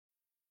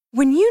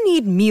When you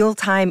need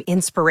mealtime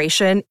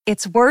inspiration,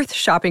 it's worth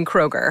shopping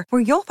Kroger,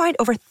 where you'll find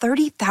over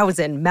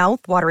 30,000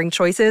 mouth-watering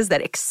choices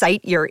that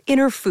excite your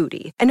inner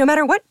foodie. And no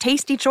matter what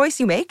tasty choice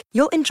you make,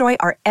 you'll enjoy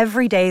our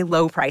everyday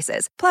low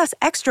prices, plus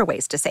extra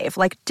ways to save,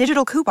 like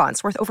digital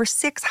coupons worth over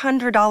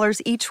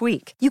 $600 each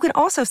week. You can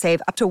also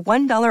save up to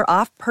 $1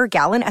 off per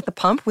gallon at the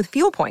pump with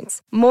fuel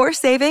points. More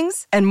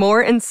savings and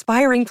more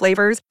inspiring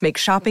flavors make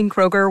shopping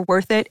Kroger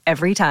worth it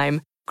every time.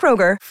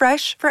 Kroger,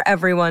 fresh for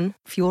everyone.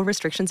 Fuel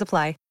restrictions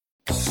apply.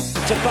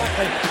 To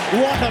Buckley,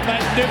 what a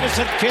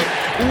magnificent kick,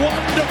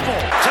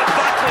 wonderful, to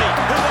Buckley,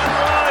 who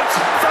unloads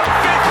from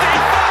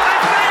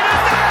 55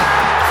 metres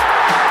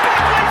out,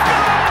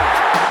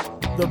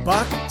 Buckley's goal! The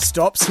buck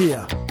stops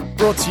here.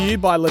 Brought to you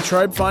by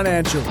Latrobe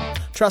Financial,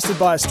 trusted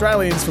by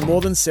Australians for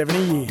more than 70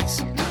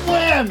 years.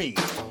 Whammy!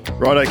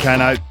 Righto,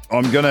 Kano,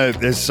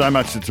 there's so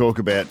much to talk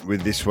about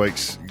with this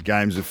week's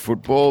games of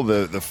football.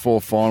 The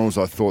four finals,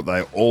 I thought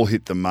they all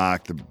hit the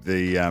mark.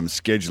 The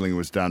scheduling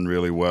was done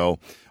really well.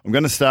 I'm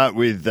going to start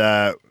with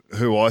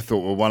who I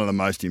thought were one of the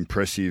most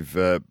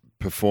impressive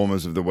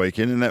performers of the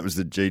weekend, and that was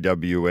the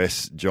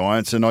GWS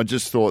Giants. And I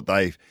just thought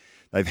they've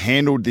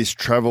handled this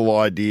travel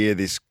idea,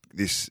 this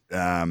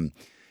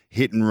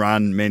hit and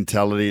run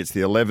mentality. It's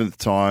the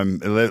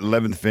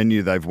 11th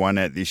venue they've won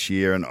at this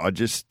year, and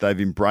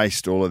they've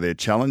embraced all of their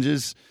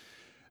challenges.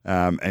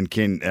 And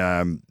Ken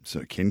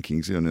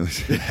Kingsley,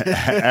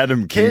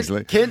 Adam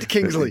Kingsley. Kent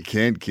Kingsley.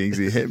 Kent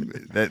Kingsley.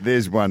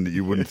 There's one that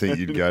you wouldn't think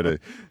you'd go to.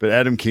 But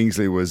Adam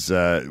Kingsley was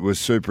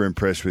super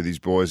impressed with his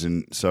boys,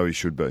 and so he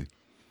should be.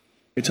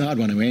 It's a hard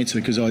one to answer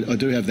because I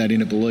do have that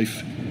inner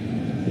belief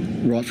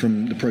right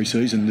from the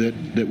pre-season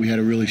that we had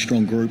a really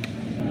strong group.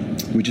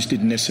 We just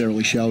didn't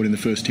necessarily show it in the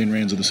first 10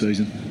 rounds of the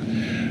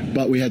season.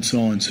 But we had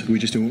signs. We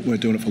just weren't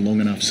doing it for long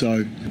enough.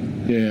 So,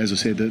 yeah, as I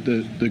said,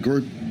 the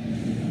group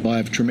I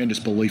have tremendous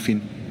belief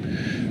in.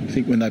 I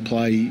think when they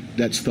play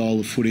that style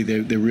of footy,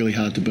 they're really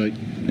hard to beat.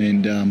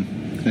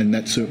 And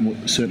that's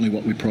certainly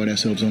what we pride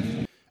ourselves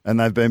on. And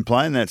they've been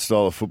playing that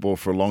style of football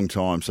for a long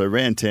time. So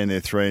round 10, they're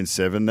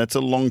 3-7. That's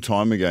a long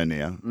time ago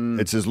now.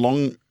 It's as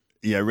long,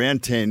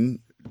 round 10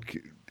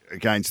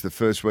 against the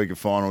first week of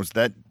finals,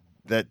 that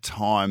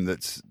time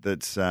that's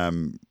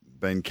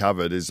been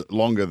covered is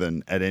longer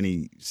than at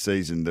any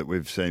season that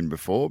we've seen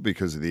before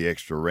because of the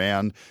extra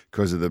round,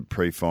 because of the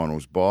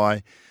pre-finals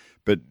bye.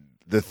 But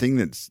the thing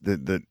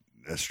that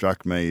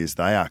struck me is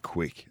they are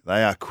quick.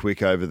 They are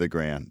quick over the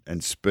ground,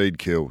 and speed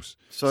kills.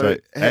 So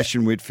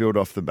Ashton Whitfield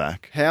off the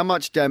back. How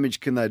much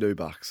damage can they do,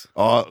 Bucks?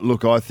 Oh,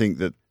 look, I think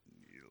that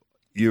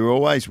we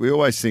always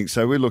think,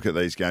 so we look at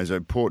these games, so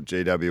Port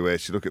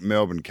GWS, you look at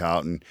Melbourne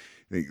Carlton,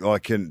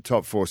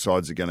 top four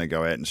sides are going to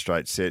go out in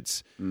straight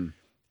sets.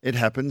 It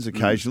happens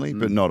occasionally,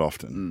 but not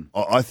often.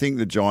 I think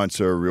the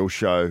Giants are a real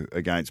show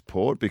against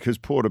Port because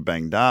Port are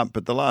banged up,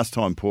 but the last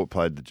time Port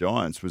played the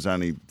Giants was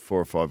only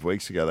 4 or 5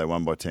 weeks ago. They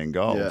won by 10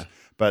 goals. Yeah.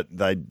 But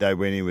they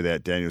went in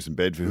without Daniels and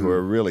Bedford, who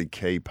are really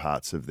key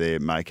parts of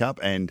their makeup.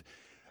 And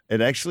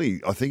I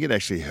think it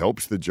actually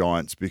helps the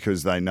Giants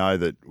because they know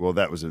that, well,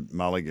 that was a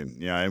mulligan,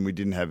 and we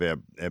didn't have our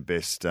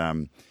best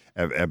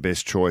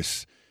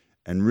choice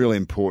and really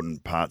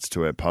important parts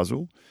to our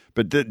puzzle.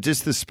 But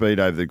just the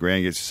speed over the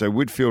ground so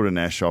Whitfield and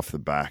Ash off the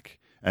back,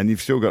 and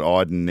you've still got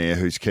Iden there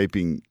who's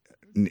keeping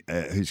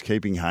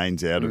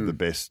Haynes out of the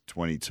best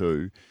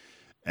 22,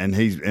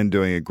 and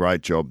doing a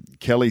great job.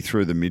 Kelly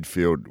through the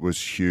midfield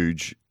was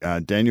huge.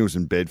 Daniels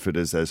and Bedford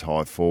as those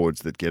high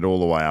forwards that get all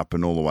the way up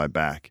and all the way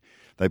back.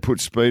 They put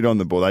speed on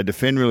the ball. They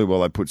defend really well.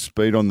 They put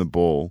speed on the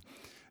ball,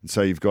 and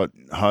so you've got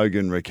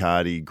Hogan,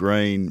 Riccardi,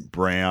 Green,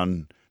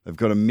 Brown. They've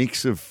got a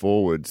mix of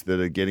forwards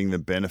that are getting the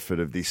benefit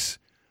of this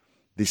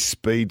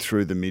speed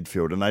through the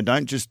midfield. And they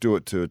don't just do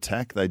it to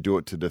attack, they do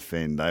it to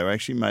defend. They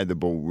actually made the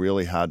ball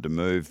really hard to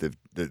move.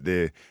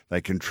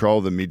 They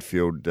control the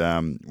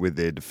midfield with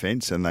their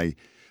defence, and they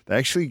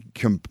actually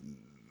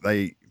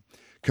they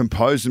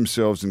compose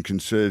themselves and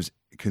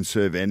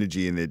conserve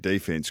energy in their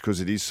defence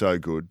because it is so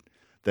good.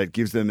 That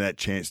gives them that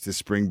chance to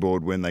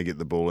springboard when they get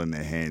the ball in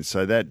their hands.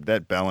 So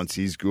that balance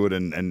is good,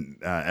 and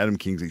Adam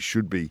Kingsley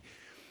should be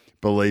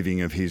believing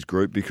of his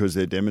group because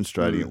they're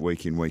demonstrating it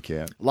week in, week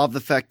out. Love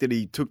the fact that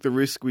he took the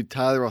risk with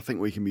Taylor. I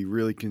think we can be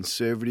really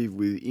conservative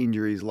with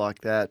injuries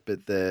like that, but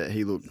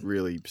he looked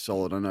really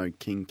solid. I know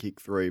King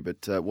kicked 3,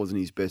 but it wasn't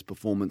his best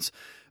performance.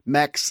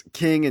 Max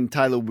King and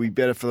Taylor will be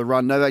better for the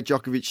run. Novak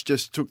Djokovic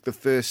just took the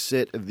first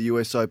set of the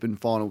US Open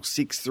final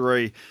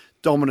 6-3.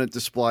 Dominant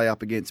display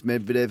up against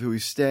Medvedev, who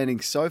is standing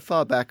so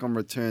far back on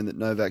return that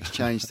Novak's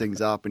changed things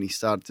up and he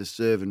started to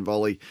serve and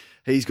volley.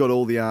 He's got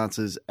all the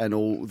answers and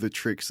all the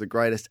tricks. The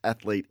greatest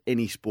athlete,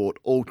 any sport,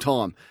 all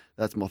time.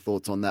 That's my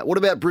thoughts on that. What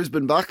about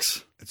Brisbane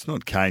Bucks? It's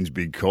not Kane's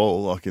big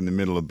call, like in the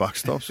middle of buck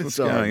stops. What's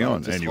going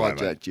on? Anyway,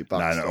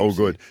 no, all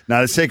good.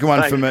 No, the second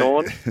one for me.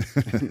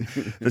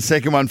 The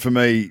second one for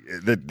me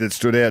that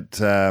stood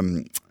out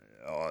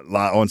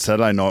on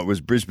Saturday night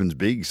was Brisbane's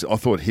bigs. I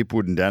thought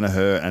Hipwood and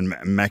Danaher and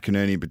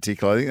McInerney in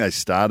particular, I think they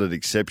started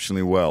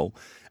exceptionally well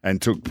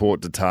and took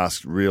Port to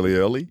task really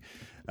early.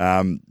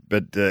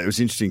 But it was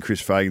interesting,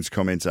 Chris Fagan's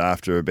comments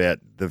after about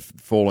the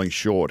falling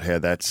short, how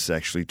that's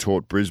actually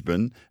taught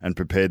Brisbane and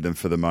prepared them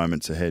for the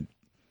moments ahead.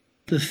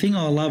 The thing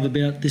I love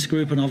about this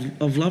group, and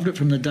I've loved it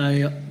from the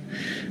day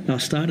I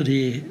started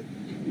here,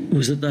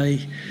 was that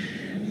they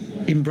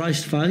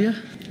embraced failure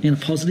in a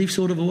positive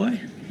sort of a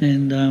way.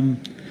 And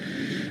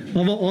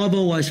I've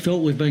always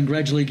felt we've been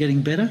gradually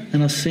getting better,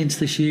 and I sense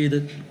this year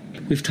that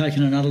we've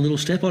taken another little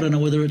step. I don't know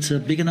whether it's a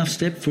big enough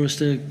step for us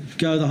to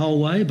go the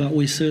whole way, but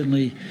we're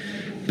certainly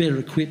better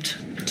equipped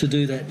to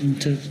do that and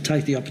to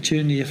take the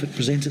opportunity if it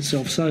presents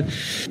itself. So,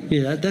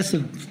 yeah, that's the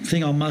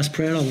thing I'm most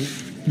proud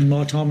of in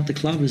my time at the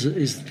club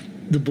is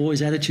the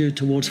boys' attitude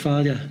towards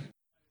failure.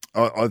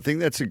 I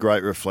think that's a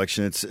great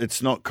reflection.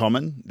 It's not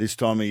common this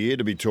time of year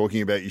to be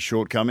talking about your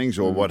shortcomings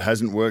or what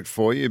hasn't worked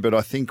for you, but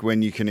I think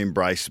when you can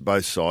embrace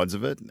both sides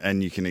of it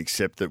and you can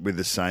accept it with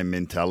the same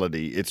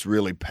mentality, it's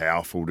really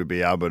powerful to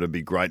be able to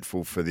be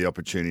grateful for the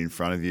opportunity in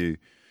front of you.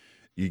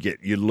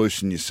 You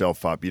loosen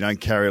yourself up. You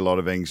don't carry a lot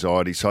of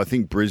anxiety. So I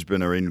think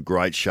Brisbane are in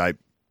great shape.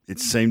 It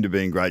seemed to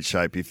be in great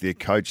shape. If their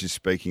coach is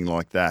speaking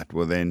like that,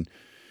 well then,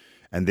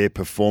 and they're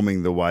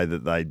performing the way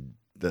that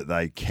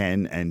they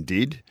can and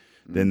did,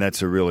 then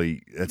that's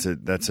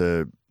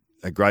a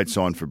great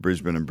sign for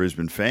Brisbane and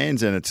Brisbane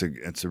fans, and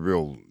it's a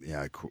real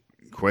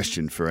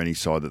question for any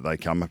side that they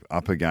come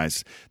up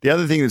against. The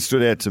other thing that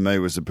stood out to me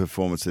was the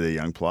performance of their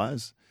young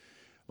players.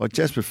 Like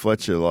Jasper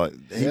Fletcher,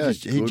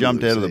 he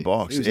jumped out of the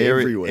box.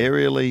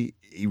 Aerially,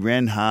 he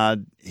ran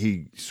hard.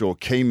 He saw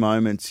key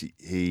moments.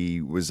 He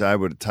was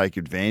able to take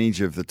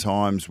advantage of the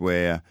times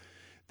where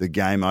the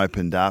game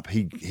opened up.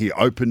 He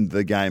opened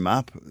the game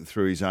up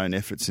through his own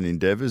efforts and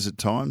endeavours at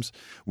times.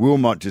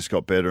 Wilmot just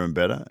got better and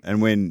better.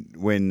 And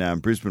when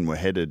Brisbane were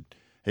headed,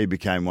 he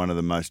became one of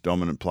the most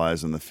dominant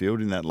players on the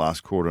field in that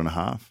last quarter and a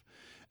half.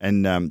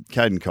 And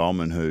Caden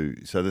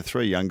Coleman, so the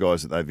three young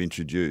guys that they've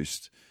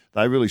introduced,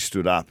 they really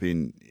stood up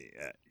and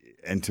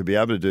to be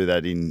able to do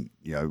that in,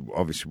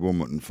 obviously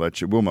Wilmot and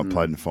Fletcher. Wilmot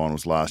played in the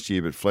finals last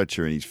year, but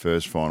Fletcher in his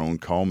first final,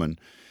 and Coleman,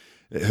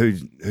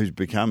 who's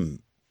become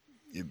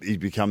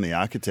the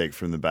architect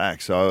from the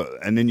back. So,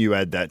 and then you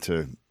add that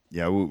to,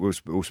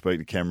 we'll speak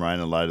to Cam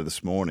Rayner later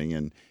this morning,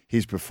 and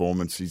his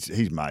performance,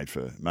 he's made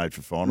for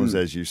finals,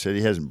 as you said.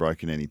 He hasn't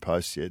broken any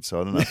posts yet, so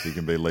I don't know if he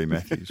can be Lee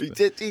Matthews.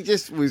 He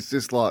just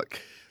was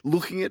like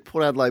looking at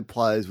Port Adelaide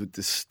players with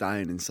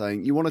disdain and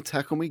saying, "You want to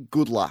tackle me?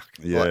 Good luck."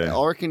 Yeah.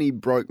 I reckon he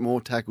broke more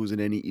tackles than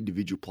any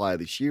individual player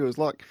this year. It was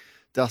like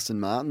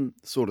Dustin Martin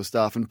sort of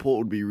stuff, and Port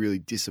would be really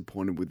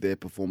disappointed with their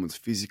performance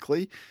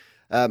physically.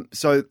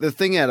 So the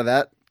thing out of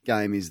that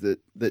game is that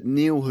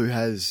Neil, who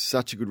has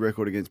such a good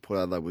record against Port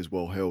Adelaide, was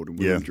well held, and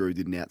William Drew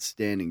did an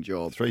outstanding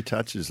job. 3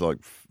 touches,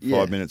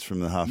 5 minutes from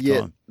the half time.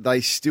 Yeah,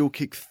 they still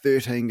kicked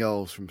 13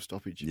 goals from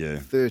stoppage. Yeah.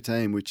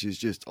 13, which is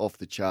just off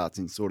the charts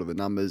in sort of the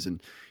numbers.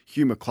 And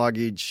Hugh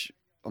McCluggage,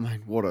 I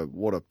mean, what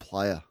a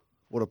player.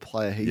 What a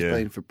player he's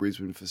been for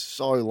Brisbane for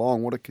so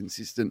long. What a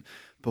consistent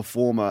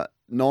performer.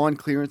 9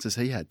 clearances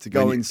he had to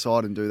go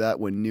inside and do that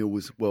when Neil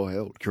was well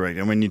held. Correct.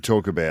 And when you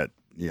talk about,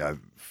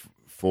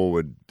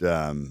 forward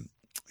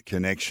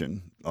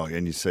connection,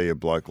 and you see a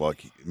bloke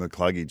like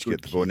McCluggage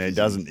get the ball. Now he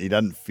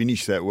doesn't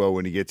finish that well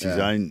when he gets his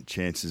own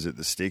chances at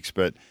the sticks,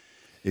 but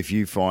if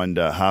you find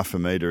half a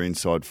metre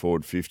inside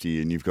forward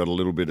 50 and you've got a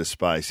little bit of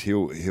space,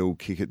 he'll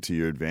kick it to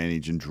your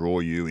advantage and draw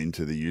you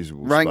into the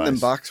usable space. Rank them,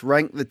 Bucks.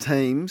 Rank the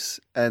teams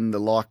and the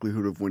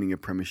likelihood of winning a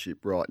premiership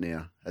right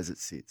now as it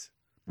sits.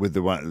 With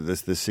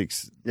the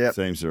 6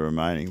 teams that are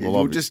remaining. Yeah,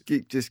 well, just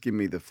give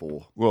me the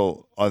 4.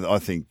 Well, I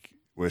think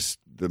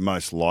the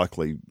most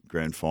likely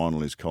grand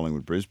final is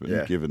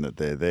Collingwood-Brisbane, given that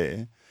they're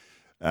there.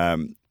 I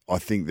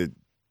think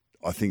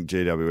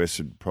GWS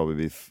would probably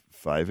be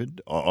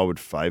favoured. I would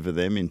favour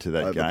them into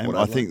that game.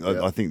 I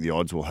think the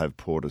odds will have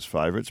Port as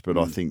favourites, but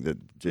I think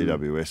that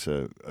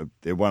GWS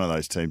they're one of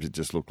those teams that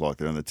just look like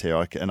they're on the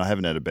tear. And I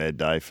haven't had a bad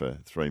day for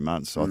 3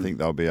 months, so I think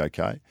they'll be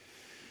okay.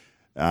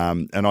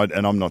 I'm not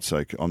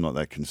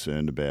that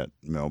concerned about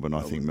Melbourne.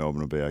 I think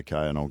Melbourne will be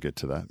okay, and I'll get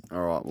to that.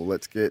 All right, well,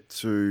 let's get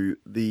to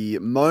the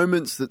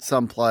moments that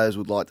some players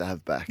would like to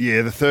have back.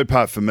 Yeah, the third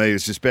part for me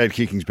is just bad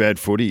kicking's bad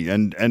footy,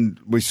 and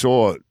we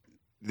saw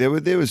there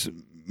was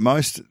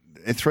most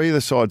 3 of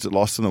the sides that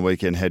lost on the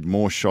weekend had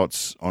more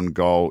shots on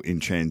goal in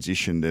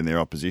transition than their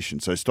opposition,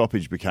 so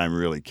stoppage became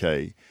really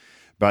key.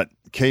 But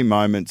key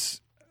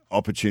moments,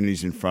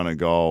 opportunities in front of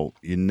goal,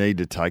 you need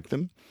to take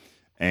them.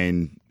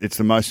 And it's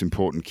the most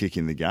important kick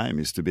in the game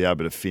is to be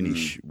able to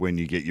finish when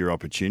you get your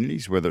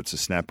opportunities, whether it's a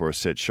snap or a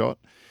set shot.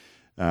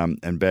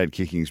 And bad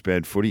kicking's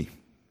bad footy.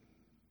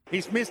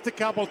 He's missed a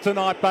couple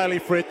tonight, Bailey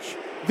Fritsch.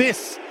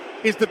 This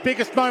is the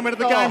biggest moment of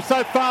the game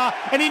so far,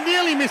 and he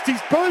nearly missed his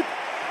boot.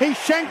 He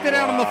shanked it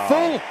out on the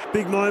full.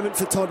 Big moment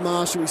for Todd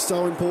Marshall. He's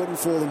so important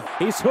for them.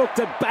 He's hooked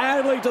it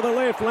badly to the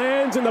left,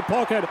 lands in the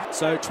pocket.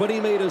 So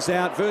 20 metres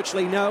out,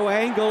 virtually no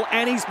angle,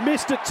 and he's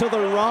missed it to the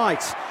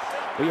right.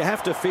 Well, you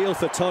have to feel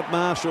for Todd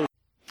Marshall.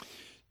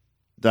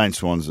 Dane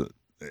Swan's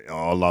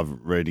I love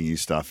reading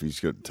his stuff. He's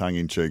got tongue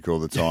in cheek all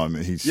the time.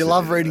 You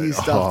love reading his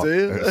stuff, do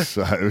you? It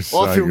was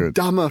I feel good.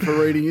 dumber for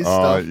reading his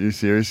Oh, stuff. you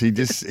serious? He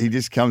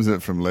just comes at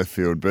it from left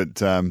field.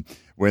 But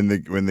when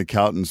the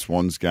Carlton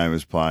Swans game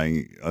was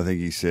playing, I think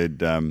he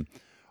said,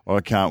 I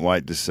can't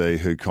wait to see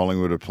who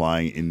Collingwood are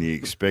playing in the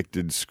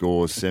expected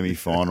scores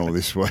semi-final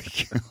this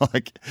week.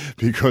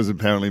 Because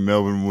apparently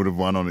Melbourne would have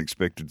won on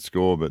expected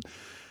score, but.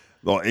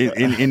 Like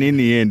in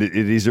the end, it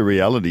is a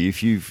reality.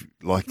 If you've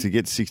to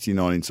get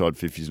 69 inside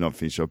 50 is not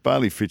finished off.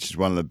 Bailey Fritsch is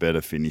one of the better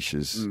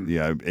finishers,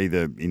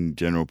 either in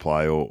general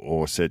play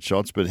or set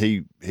shots. But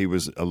he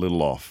was a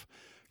little off.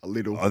 A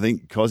little. I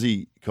think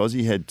Cozzy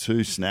had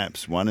 2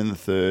 snaps, one in the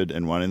third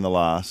and one in the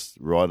last,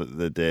 right at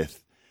the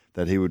death,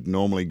 that he would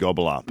normally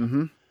gobble up.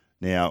 Mm-hmm.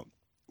 Now,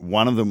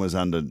 one of them was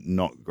under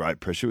not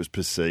great pressure; it was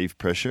perceived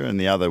pressure, and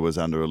the other was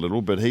under a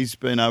little. But he's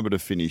been able to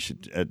finish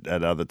at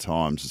other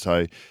times.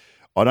 So.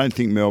 I don't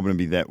think Melbourne will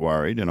be that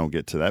worried, and I'll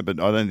get to that, but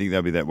I don't think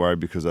they'll be that worried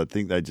because I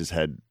think they just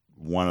had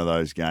one of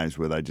those games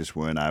where they just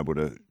weren't able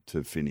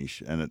to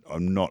finish, and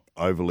I'm not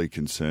overly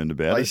concerned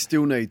about it. They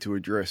still need to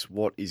address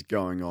what is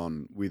going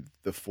on with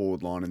the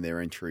forward line and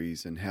their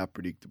entries and how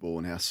predictable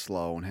and how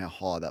slow and how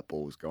high that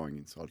ball is going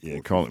inside. Yeah,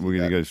 we're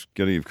going to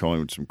give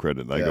Collingwood some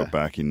credit. They got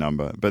back in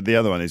number. But the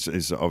other one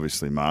is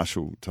obviously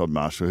Todd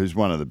Marshall, who's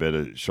one of the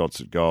better shots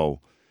at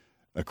goal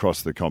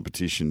across the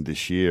competition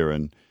this year,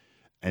 and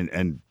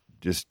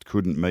just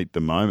couldn't meet the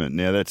moment.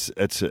 Now it's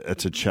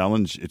a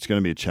challenge. It's going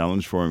to be a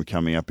challenge for him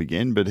coming up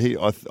again. But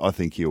I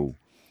think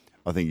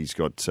he's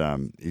got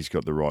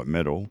the right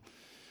medal.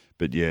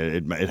 But yeah,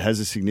 it has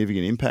a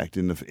significant impact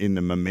in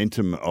the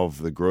momentum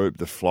of the group,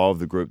 the flow of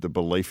the group, the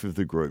belief of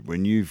the group.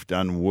 When you've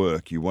done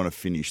work, you want to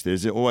finish.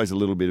 There's always a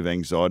little bit of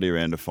anxiety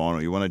around a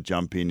final. You want to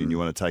jump in and you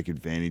want to take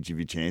advantage of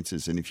your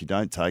chances. And if you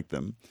don't take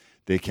them,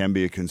 there can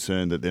be a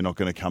concern that they're not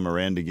going to come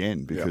around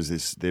again because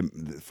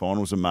the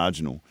finals are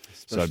marginal.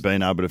 So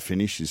being able to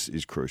finish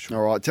is crucial.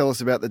 All right, tell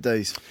us about the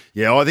Ds.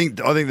 Yeah, I think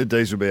the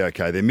Ds will be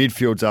okay. Their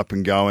midfield's up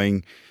and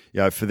going.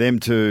 For them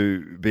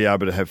to be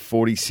able to have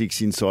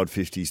 46 inside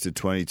 50s to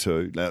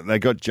 22, they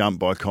got jumped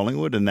by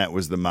Collingwood, and that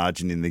was the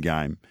margin in the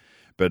game.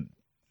 But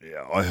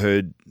I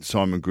heard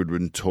Simon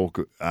Goodwin talk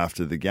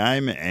after the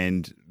game,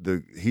 and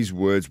his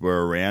words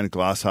were around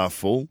glass half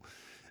full.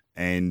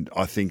 And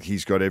I think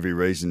he's got every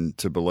reason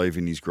to believe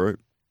in his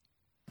group.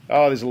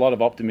 Oh, there's a lot of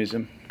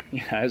optimism.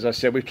 As I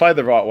said, we played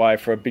the right way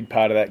for a big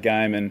part of that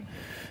game,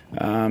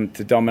 and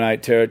to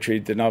dominate territory,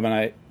 to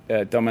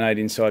dominate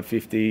inside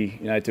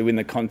 50, to win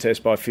the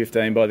contest by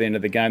 15 by the end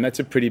of the game. That's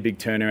a pretty big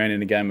turnaround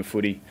in a game of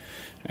footy,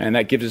 and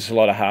that gives us a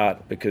lot of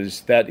heart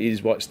because that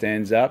is what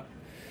stands up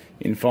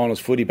in finals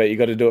footy. But you've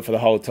got to do it for the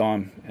whole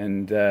time,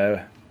 and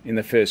in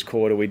the first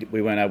quarter,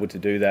 we weren't able to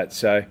do that.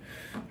 So.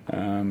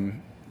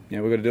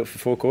 We've got to do it for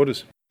 4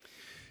 quarters.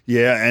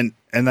 Yeah,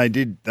 and they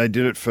did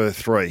it for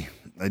 3.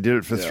 They did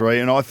it for 3,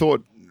 and I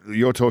thought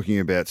you're talking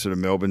about sort of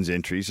Melbourne's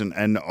entries,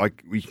 and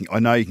I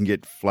know you can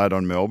get flat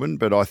on Melbourne,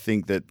 but I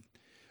think that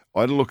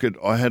I had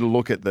a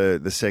look at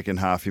the second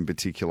half in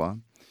particular,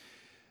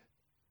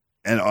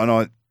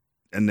 and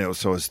there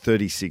was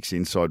 36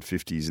 inside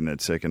 50s in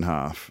that second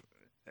half.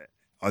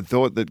 I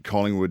thought that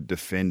Collingwood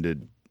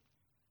defended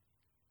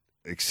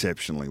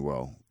exceptionally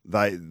well.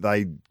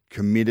 They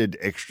committed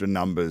extra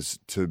numbers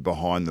to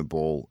behind the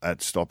ball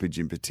at stoppage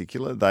in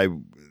particular.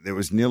 It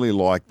was nearly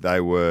like they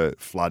were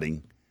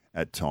flooding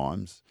at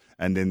times,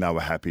 and then they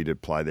were happy to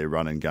play their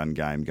run and gun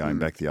game going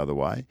back the other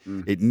way.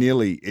 It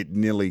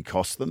nearly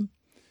cost them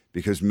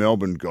because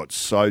Melbourne got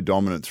so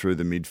dominant through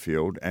the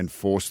midfield and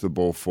forced the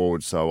ball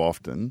forward so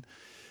often.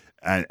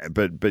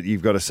 But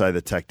you've got to say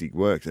the tactic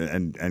worked.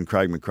 And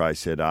Craig McRae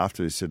said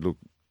after, he said, look,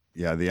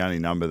 the only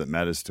number that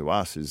matters to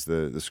us is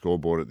the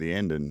scoreboard at the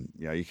end. And,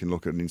 you can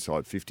look at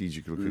inside 50s,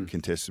 you can look at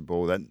contested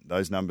ball.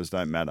 Those numbers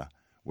don't matter.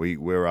 We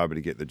were able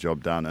to get the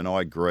job done. And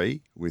I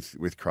agree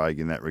with Craig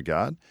in that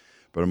regard.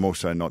 But I'm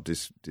also not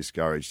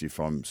discouraged if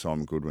I'm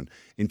Simon Goodwin.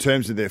 In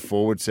terms of their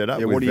forward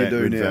setup with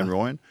Van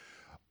Rooyen,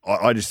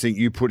 I just think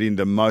you put in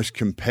the most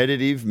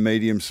competitive,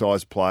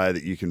 medium-sized player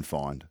that you can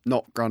find.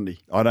 Not Grundy.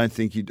 I don't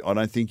think you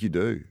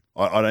do.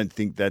 I don't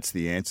think that's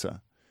the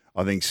answer.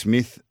 I think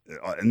Smith,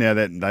 now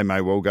that they may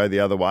well go the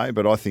other way,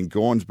 but I think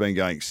Gawn's been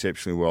going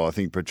exceptionally well. I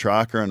think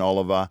Petrarca and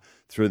Oliver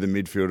through the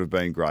midfield have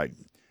been great.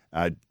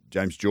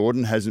 James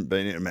Jordan hasn't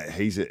been.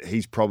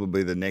 He's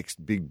probably the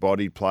next big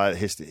body player that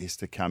has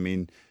to come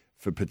in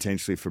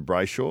potentially for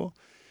Brayshaw.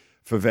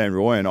 For Van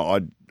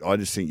Rooyen, I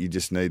just think you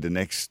just need the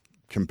next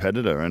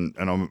competitor, and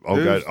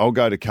I'll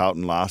go to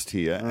Carlton last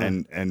here,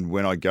 and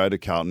when I go to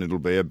Carlton, it'll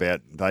be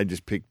about they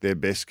just pick their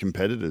best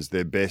competitors,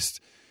 their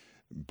best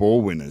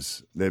ball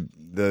winners. They're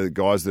the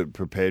guys that are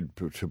prepared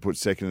to put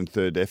second and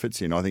third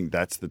efforts in. I think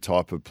that's the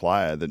type of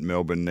player that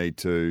Melbourne need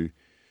to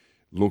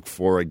look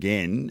for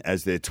again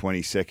as their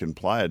 22nd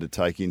player to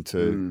take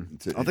into.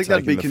 I think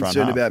they'd be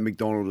concerned about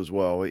McDonald as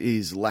well.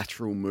 His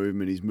lateral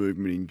movement, his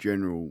movement in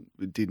general,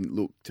 it didn't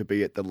look to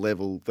be at the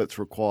level that's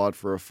required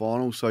for a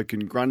final. So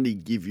can Grundy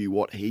give you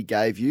what he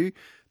gave you,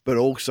 but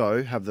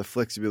also have the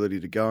flexibility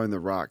to go in the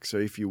ruck. So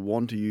if you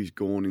want to use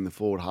Gawn in the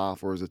forward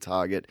half or as a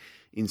target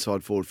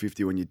inside forward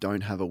 50 when you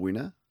don't have a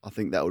winner, I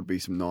think that would be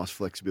some nice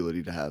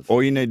flexibility to have.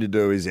 All you need to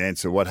do is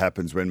answer what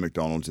happens when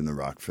McDonald's in the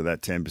ruck for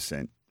that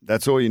 10%.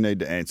 That's all you need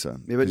to answer.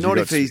 Yeah, but not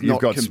if he's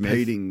not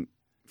competing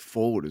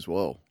forward as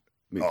well,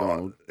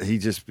 McDonald. He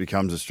just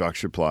becomes a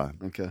structure player.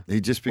 Okay. He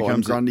just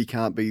becomes. Grundy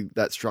can't be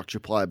that structure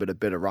player, but a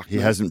better ruckman. He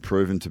hasn't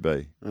proven to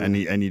be, and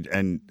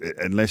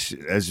unless,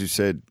 as you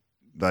said,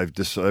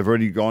 they've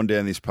already gone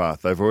down this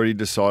path. They've already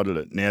decided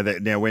it.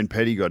 Now when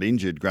Petty got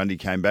injured, Grundy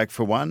came back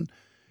for one.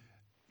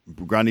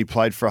 Grundy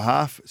played for a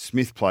half.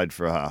 Smith played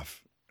for a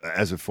half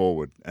as a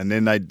forward, and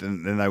then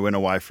they went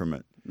away from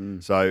it.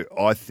 So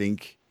I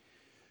think.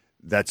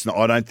 I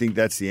don't think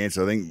that's the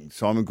answer. I think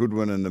Simon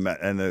Goodwin and the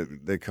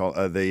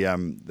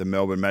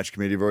Melbourne Match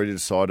Committee have already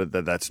decided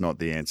that that's not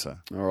the answer.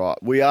 All right,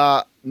 we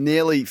are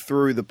nearly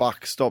through the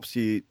buck stops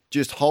here.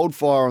 Just hold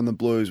fire on the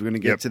Blues. We're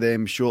going to get to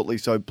them shortly.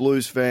 So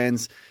Blues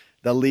fans,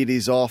 the lid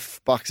is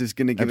off. Bucks is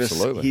going to give us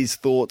his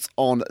thoughts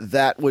on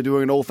that. We're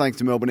doing it all thanks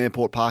to Melbourne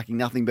Airport Parking.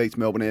 Nothing beats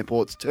Melbourne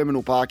Airport's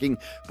terminal parking.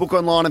 Book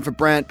online and for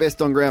Brandt.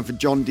 Best on ground for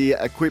John Deere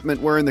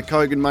equipment. We're in the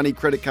Kogan Money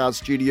Credit Card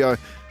Studio.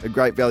 A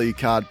great value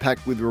card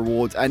packed with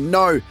rewards and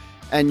no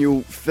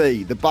annual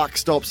fee. The buck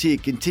stops here.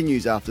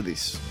 Continues after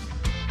this.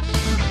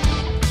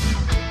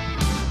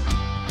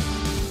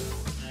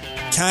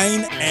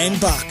 Kane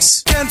and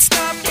Bucks. Can't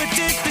stop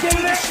addicted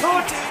to the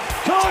shot.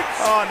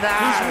 Coates! Oh,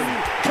 no.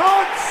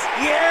 Coates!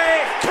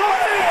 Yeah!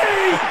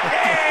 Coates!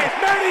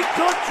 Yeah! Matty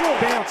Cottrell!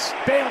 Bounce.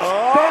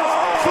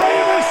 Three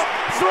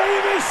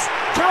of us!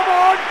 Come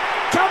on,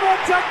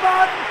 Jack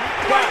Martin!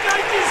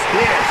 Yes!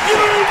 You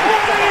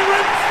bloody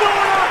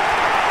Ripstarter!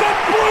 The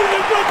Blues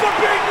have got the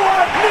big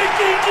one!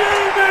 Nicky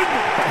Newman!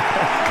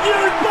 You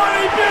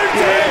bloody beauty!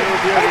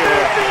 Yeah. And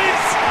then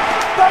this!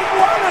 They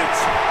won it!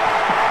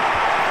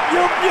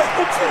 You're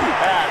beauty!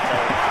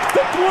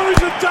 The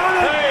Blues have done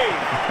it! Hey!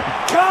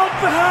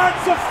 Carlton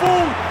hearts are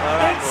full,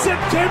 and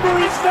September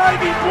is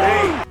navy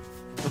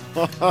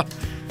blue.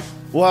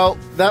 Well,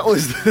 that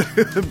was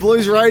the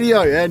Blues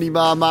Radio. Andy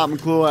Marr, Mark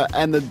McClure,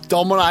 and the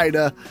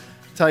Dominator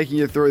taking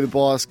you through the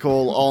bias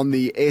call on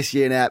the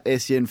SEN app.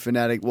 SEN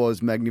Fanatic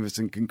was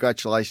magnificent.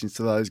 Congratulations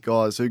to those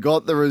guys who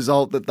got the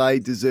result that they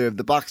deserved.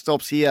 The buck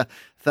stops here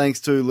thanks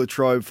to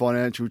Latrobe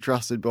Financial,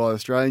 trusted by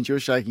Australians. You're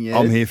shaking your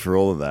head. I'm here for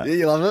all of that. Yeah,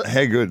 you love it?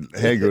 How good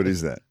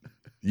is that?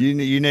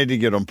 You need to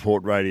get on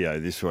Port Radio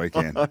this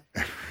weekend.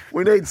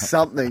 We need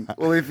something.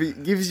 Well, if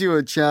it gives you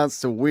a chance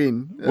to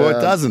win... Well,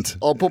 it doesn't.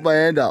 I'll put my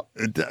hand up.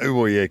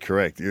 Well, yeah,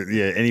 correct.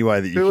 Yeah, any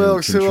way that you can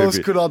contribute. Who else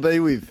could I be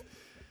with?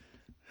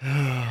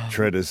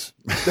 Treaders.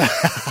 I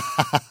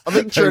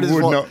think Treaders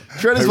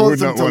wants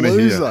them to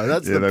lose, though.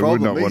 That's the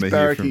problem. He's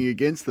barracking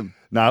against them.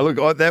 No, look,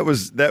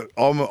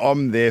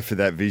 I'm there for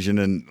that vision,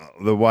 and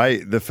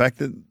the fact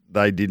that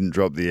they didn't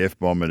drop the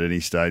F-bomb at any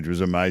stage was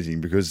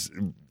amazing because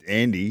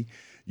Andy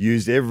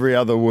used every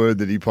other word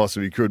that he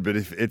possibly could, but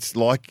if it's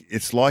like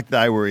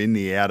they were in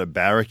the outer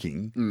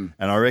barracking, and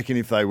I reckon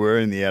if they were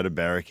in the outer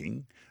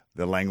barracking,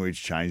 the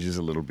language changes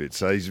a little bit.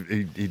 So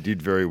he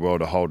did very well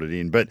to hold it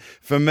in. But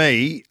for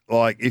me,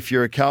 like if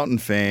you're a Carlton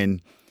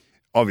fan,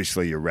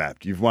 obviously you're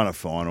wrapped. You've won a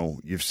final.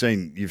 You've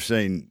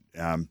seen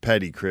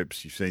Paddy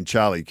Cripps. You've seen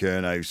Charlie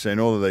Curnow. You've seen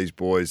all of these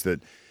boys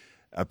that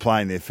are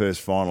playing their first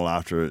final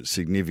after a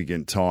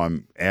significant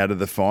time out of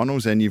the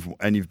finals, and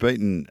you've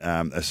beaten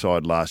a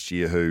side last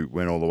year who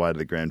went all the way to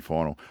the grand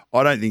final.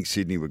 I don't think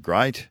Sydney were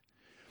great.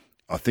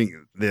 I think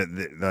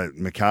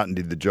McCartan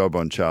did the job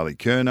on Charlie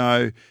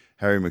Curnow.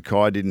 Harry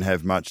Mackay didn't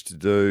have much to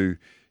do.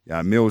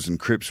 Mills and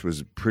Cripps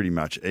was pretty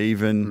much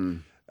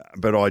even.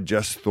 But I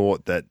just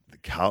thought that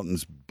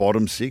Carlton's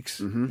bottom six,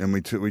 and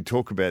we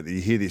talk about,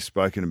 you hear this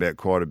spoken about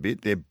quite a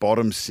bit, their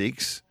bottom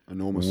six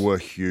were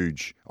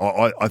huge.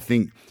 I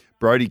think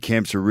Brody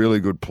Kemp's a really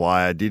good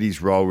player, did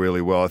his role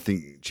really well. I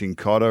think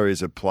Chincotta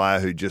is a player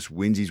who just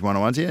wins his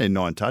one-on-ones. He had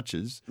 9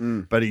 touches,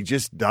 but he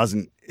just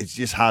doesn't, it's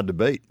just hard to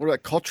beat. What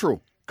about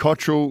Cottrell?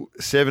 Cottrell,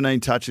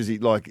 17 touches.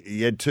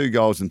 He had 2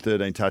 goals and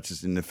 13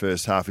 touches in the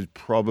first half. Is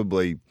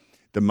probably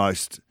the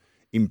most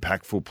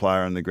impactful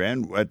player on the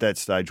ground. At that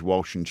stage,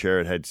 Walsh and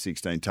Sherratt had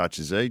 16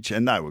 touches each,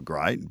 and they were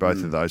great,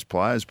 both of those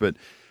players. But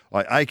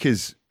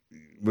Akers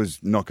was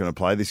not going to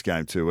play this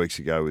game 2 weeks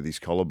ago with his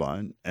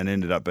collarbone and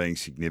ended up being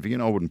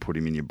significant. I wouldn't put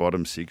him in your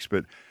bottom 6,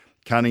 but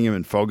Cunningham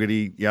and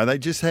Fogarty, they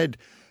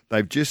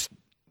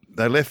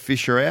left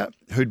Fisher out,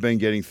 who'd been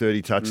getting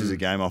 30 touches a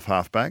game off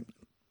halfback.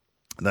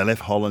 They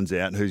left Hollins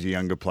out, who's a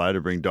younger player,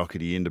 to bring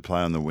Doherty in to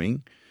play on the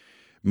wing.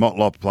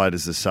 Motlop played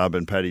as the sub,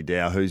 and Paddy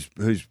Dow, who's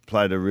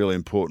played a really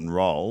important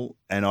role,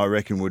 and I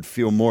reckon would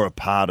feel more a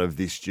part of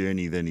this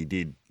journey than he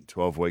did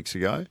 12 weeks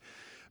ago.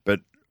 But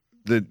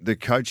the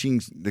coaching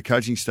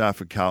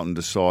staff at Carlton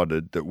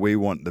decided that we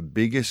want the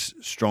biggest,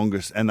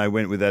 strongest, and they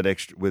went with that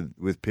extra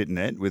with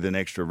Pittonet with an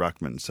extra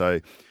ruckman.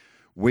 So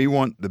we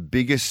want the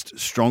biggest,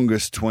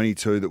 strongest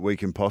 22 that we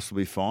can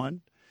possibly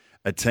find.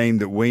 A team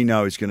that we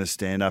know is going to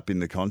stand up in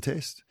the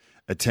contest.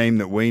 A team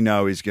that we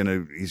know is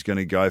going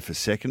to go for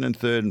second and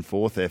third and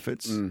fourth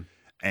efforts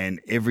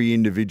and every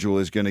individual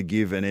is going to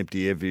give and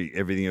empty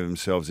everything of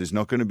themselves. There's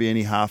not going to be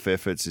any half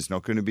efforts. There's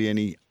not going to be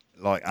any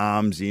like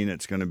arms in.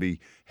 It's going to be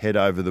head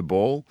over the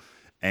ball.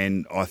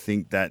 And I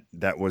think that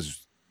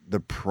was the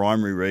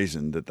primary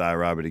reason that they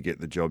were able to get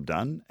the job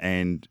done.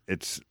 And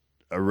it's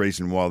a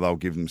reason why they'll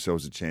give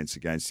themselves a chance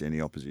against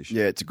any opposition.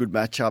 Yeah, it's a good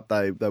matchup.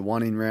 They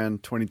won in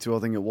round 22, I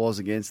think it was,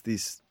 against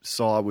this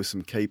side with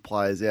some key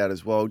players out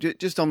as well.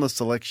 Just on the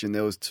selection,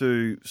 there was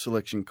 2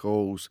 selection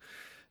calls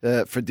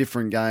for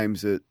different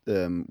games that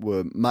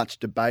were much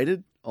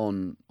debated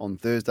on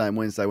Thursday and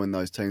Wednesday when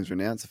those teams were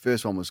announced. The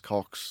first one was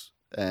Cox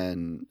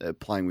and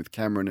playing with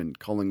Cameron and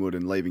Collingwood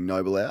and leaving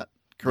Noble out.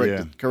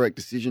 Correct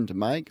decision to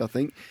make, I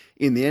think,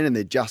 in the end, and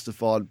they're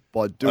justified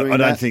by doing that. I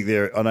don't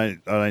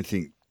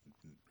think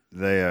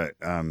they're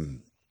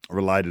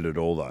related at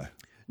all, though.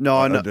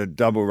 No, no. The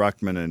double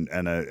ruckman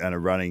and a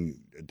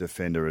running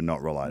defender are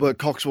not related. But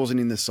Cox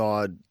wasn't in the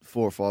side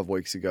 4 or 5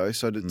 weeks ago,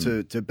 so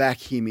to back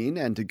him in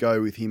and to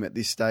go with him at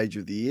this stage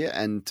of the year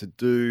and to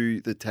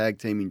do the tag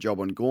teaming job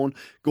on Gawn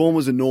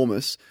was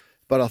enormous,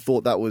 but I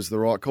thought that was the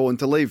right call. And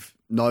to leave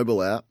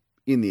Noble out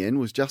in the end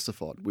was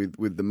justified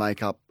with the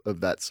makeup of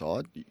that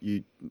side.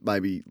 You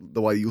maybe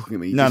the way you're looking at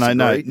me. No.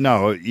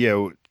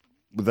 Yeah,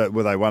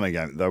 they won a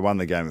game. They won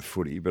the game of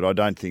footy, but I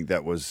don't think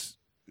it was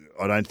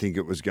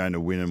going to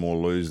win them or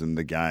lose them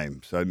the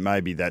game. So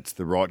maybe that's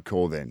the right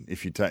call then.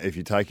 If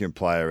you're taking a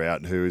player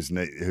out who's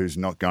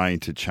not going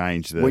to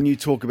change the when you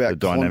talk about the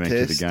dynamic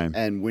of the game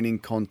and winning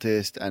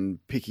contest and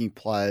picking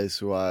players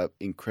who are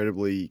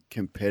incredibly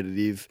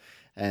competitive,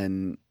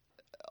 and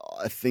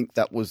I think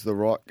that was the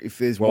right. If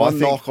there's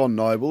knock on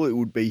Noble, it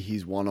would be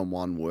his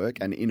one-on-one work,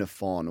 and in a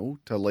final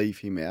to leave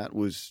him out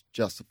was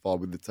justified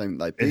with the team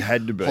that they picked. It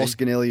had to be.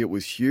 Hoskin Elliott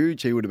was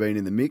huge. He would have been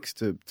in the mix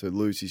to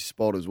lose his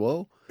spot as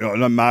well.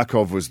 No,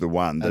 Markov was the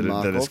one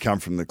that has come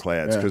from the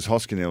clouds because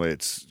Hoskin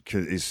Elliott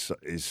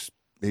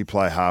he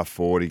play half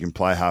forward, he can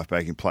play half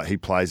back, he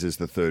plays as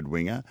the third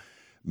winger.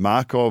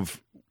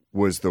 Markov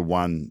was the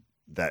one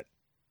that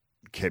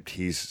kept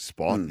his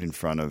spot in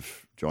front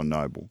of John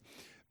Noble.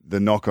 The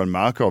knock on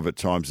Markov at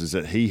times is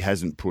that he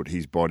hasn't put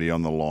his body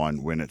on the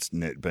line when it's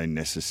been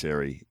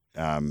necessary.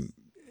 And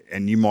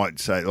you might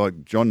say,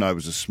 like, John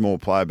Noble's a small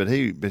player, but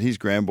his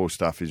ground ball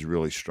stuff is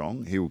really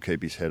strong. He will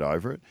keep his head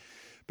over it.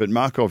 But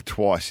Markov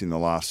twice in the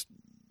last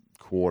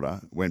quarter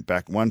went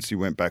back. Once he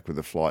went back with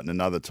a flight, and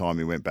another time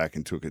he went back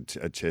and took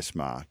a chest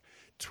mark.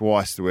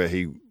 Twice where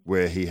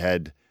he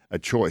had a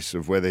choice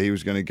of whether he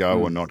was going to go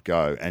or not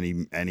go, and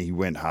he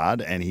went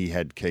hard, and he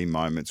had key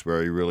moments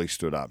where he really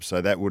stood up. So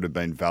that would have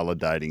been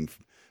validating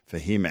for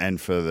him and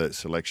for the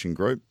selection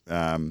group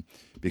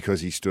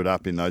because he stood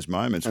up in those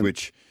moments,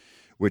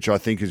 which I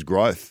think is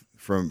growth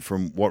from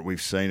what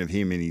we've seen of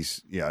him. In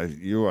his,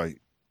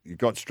 you've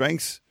got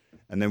strengths,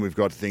 and then we've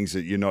got things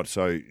that you're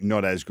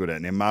not as good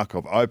at. Now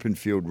Markov, open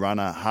field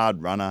runner,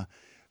 hard runner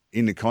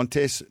in the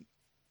contest.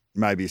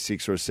 Maybe a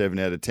 6 or a 7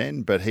 out of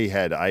 10, but he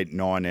had 8,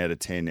 9 out of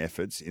 10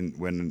 efforts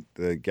when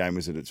the game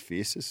was at its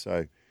fiercest.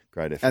 So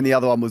great effort. And the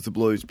other one was the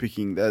Blues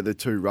picking the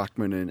 2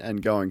 ruckmen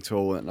and going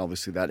tall, and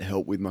obviously that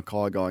helped with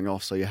Mackay going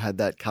off. So you had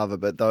that cover,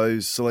 but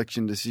those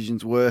selection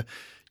decisions were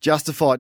justified.